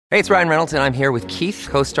Hey, it's Ryan Reynolds, and I'm here with Keith,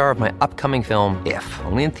 co-star of my upcoming film, If,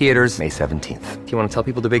 only in theaters May 17th. Do you want to tell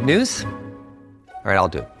people the big news? All right, I'll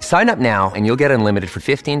do it. Sign up now and you'll get unlimited for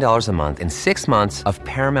 $15 a month and 6 months of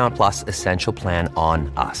Paramount Plus Essential Plan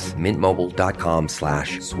on us.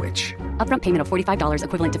 MintMobile.com/switch. Upfront payment of $45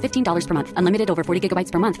 equivalent to $15 per month. Unlimited over 40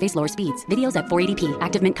 gigabytes per month. Face lower speeds. Videos at 480p.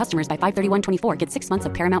 Active Mint customers by 531.24 get 6 months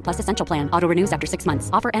of Paramount Plus Essential Plan. Auto renews after 6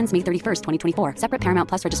 months. Offer ends May 31st, 2024. Separate Paramount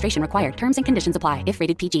Plus registration required. Terms and conditions apply if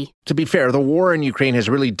rated PG. To be fair, the war in Ukraine has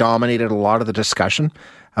really dominated a lot of the discussion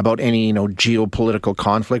about any, geopolitical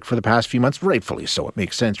conflict for the past few months. Rightfully so. It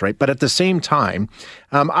makes sense, right? But at the same time,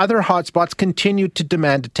 other hotspots continue to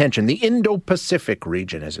demand attention. The Indo-Pacific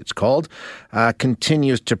region, as it's called,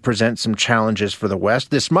 continues to present some challenges for the West.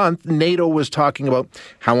 This month, NATO was talking about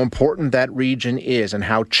how important that region is and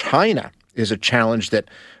how China is a challenge that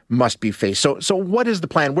must be faced. So what is the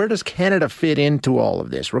plan? Where does Canada fit into all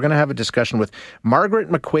of this? We're going to have a discussion with Margaret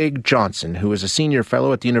McQuaig Johnson, who is a senior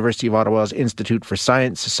fellow at the University of Ottawa's Institute for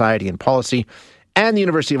Science, Society and Policy and the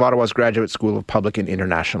University of Ottawa's Graduate School of Public and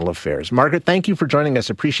International Affairs. Margaret, thank you for joining us.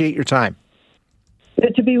 Appreciate your time.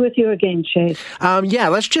 Good to be with you again, Chase.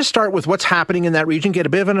 Let's just start with what's happening in that region, get a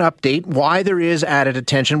bit of an update, why there is added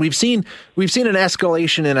attention. We've seen an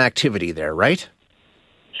escalation in activity there, right?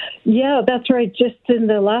 Yeah, that's right. Just in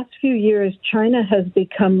the last few years, China has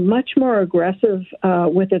become much more aggressive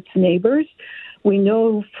with its neighbors. We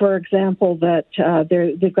know, for example, that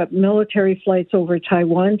they've got military flights over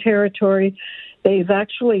Taiwan territory. They've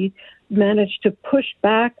actually managed to push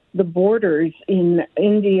back the borders in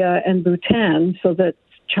India and Bhutan so that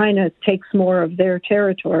China takes more of their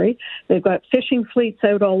territory. They've got fishing fleets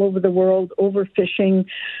out all over the world, overfishing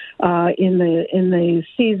in the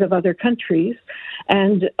seas of other countries.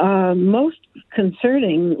 And most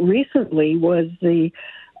concerning recently was the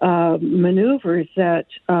maneuvers that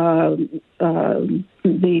the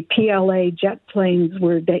PLA jet planes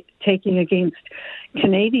were taking against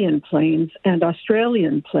Canadian planes and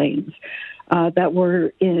Australian planes that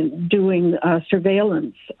were doing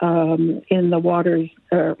surveillance in the waters,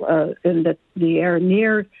 in the air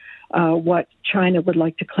near what China would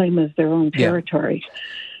like to claim as their own territory. Yeah.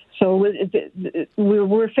 So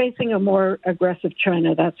we're facing a more aggressive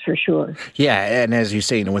China, that's for sure. Yeah, and as you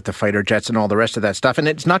say, with the fighter jets and all the rest of that stuff, and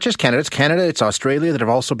it's not just Canada, it's Australia that have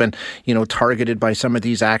also been, targeted by some of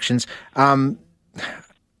these actions.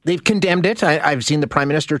 They've condemned it. I've seen the Prime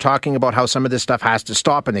Minister talking about how some of this stuff has to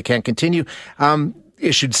stop and they can't continue.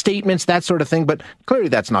 Issued statements, that sort of thing, but clearly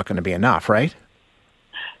that's not going to be enough, right?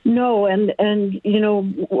 No, and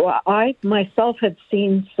I myself had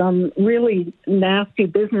seen some really nasty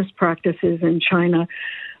business practices in China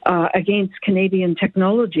against Canadian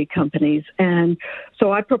technology companies. And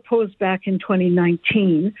so I proposed back in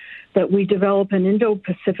 2019 that we develop an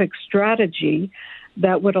Indo-Pacific strategy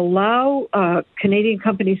that would allow Canadian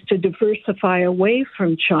companies to diversify away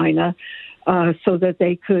from China so that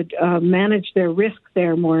they could manage their risk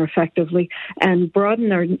there more effectively and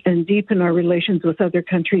broaden and deepen our relations with other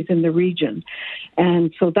countries in the region.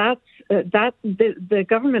 And so the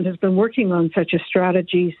government has been working on such a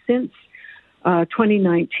strategy since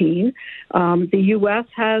 2019. The U.S.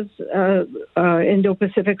 has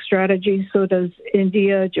Indo-Pacific strategy, so does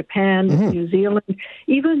India, Japan, New Zealand.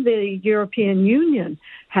 Even the European Union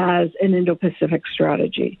has an Indo-Pacific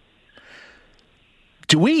strategy.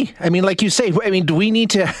 Do we? Like you say, do we need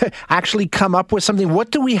to actually come up with something?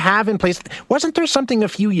 What do we have in place? Wasn't there something a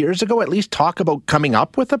few years ago, at least talk about coming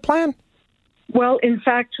up with a plan? Well, in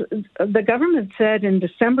fact, the government said in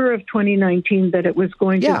December of 2019 that it was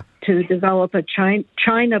going to develop a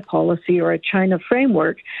China policy or a China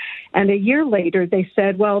framework. And a year later, they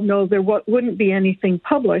said, well, no, there wouldn't be anything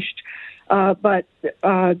published. But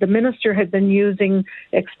the minister had been using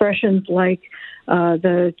expressions like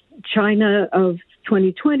the China of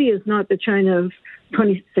 2020 is not the China of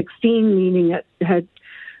 2016, meaning it had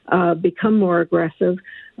become more aggressive.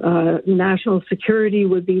 National security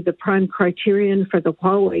would be the prime criterion for the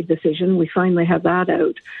Huawei decision. We finally have that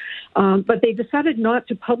out. But they decided not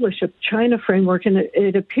to publish a China framework, and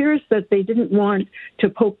it appears that they didn't want to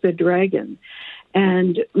poke the dragon.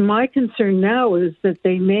 And my concern now is that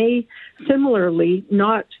they may similarly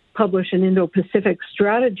not publish an Indo-Pacific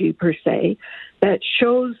strategy per se that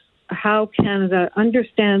shows how Canada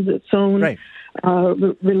understands its own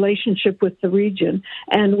relationship with the region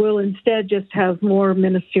and will instead just have more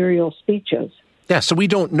ministerial speeches. Yeah, so we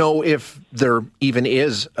don't know if there even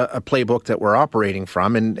is a playbook that we're operating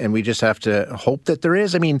from, and we just have to hope that there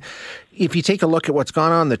is. If you take a look at what's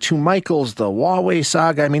gone on, the two Michaels, the Huawei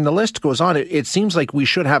saga, the list goes on. It seems like we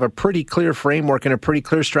should have a pretty clear framework and a pretty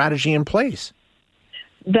clear strategy in place.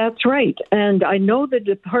 That's right. And I know the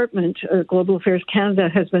Department, Global Affairs Canada,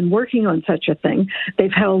 has been working on such a thing.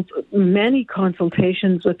 They've held many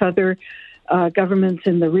consultations with other governments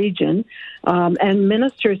in the region, and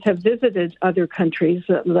ministers have visited other countries.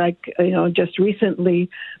 Like, just recently,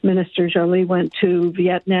 Minister Joly went to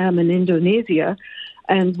Vietnam and Indonesia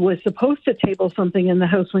and was supposed to table something in the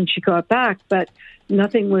House when she got back, but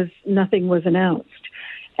nothing was announced.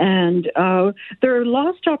 And there are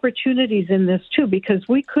lost opportunities in this, too, because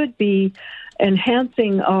we could be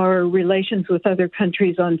enhancing our relations with other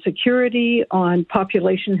countries on security, on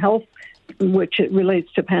population health, which it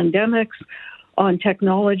relates to pandemics, on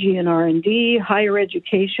technology and R&D, higher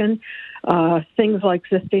education, things like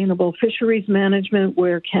sustainable fisheries management,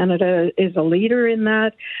 where Canada is a leader in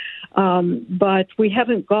that. But we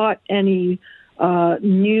haven't got any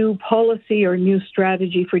new policy or new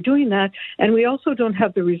strategy for doing that, and we also don't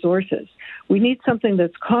have the resources. We need something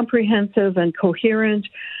that's comprehensive and coherent,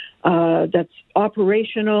 that's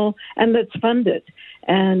operational, and that's funded.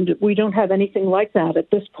 And we don't have anything like that at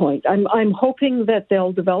this point. I'm hoping that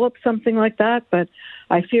they'll develop something like that, but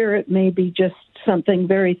I fear it may be just something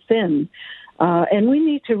very thin. And we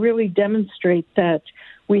need to really demonstrate that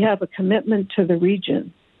we have a commitment to the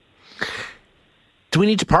region. Do we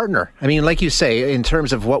need to partner? I mean, like you say, in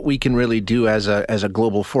terms of what we can really do as a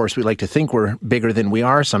global force, we like to think we're bigger than we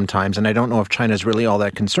are sometimes, and I don't know if China's really all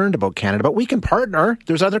that concerned about Canada, but we can partner.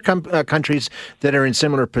 There's other countries that are in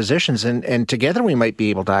similar positions, and together we might be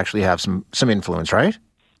able to actually have some influence, right?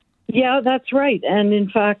 Yeah, that's right. And in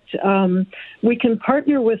fact, we can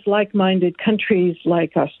partner with like-minded countries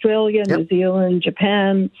like Australia, New Zealand,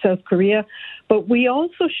 Japan, South Korea. But we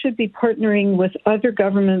also should be partnering with other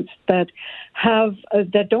governments that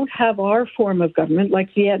don't have our form of government,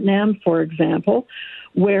 like Vietnam, for example,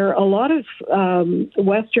 where a lot of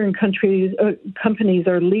Western companies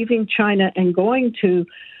are leaving China and going to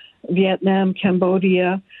Vietnam,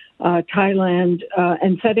 Cambodia, Thailand,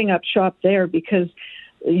 and setting up shop there because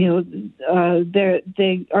they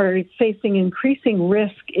are facing increasing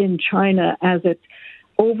risk in China as it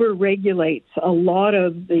over-regulates a lot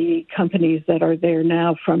of the companies that are there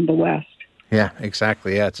now from the West. Yeah,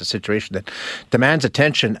 exactly. Yeah, it's a situation that demands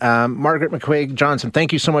attention. Margaret McCuaig Johnson,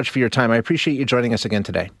 thank you so much for your time. I appreciate you joining us again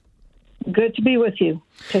today. Good to be with you.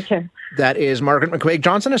 Take care. That is Margaret McCuaig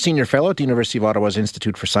Johnson, a senior fellow at the University of Ottawa's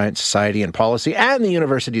Institute for Science, Society and Policy and the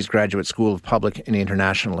university's Graduate School of Public and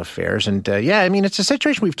International Affairs. And it's a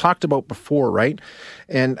situation we've talked about before, right?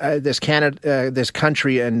 And this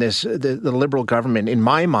country and the Liberal government, in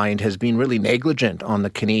my mind, has been really negligent on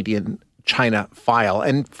the Canadian-China file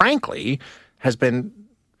and, frankly, has been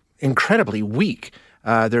incredibly weak.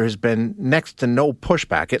 There has been next to no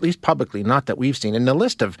pushback, at least publicly, not that we've seen. And the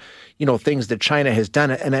list of, things that China has done,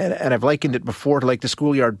 and I've likened it before to like the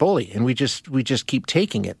schoolyard bully, and we just keep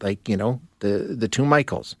taking it, like, the two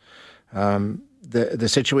Michaels, the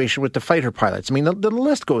situation with the fighter pilots. I mean, the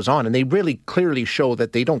list goes on, and they really clearly show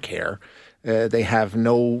that they don't care. They have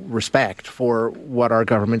no respect for what our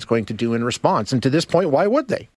government's going to do in response. And to this point, why would they?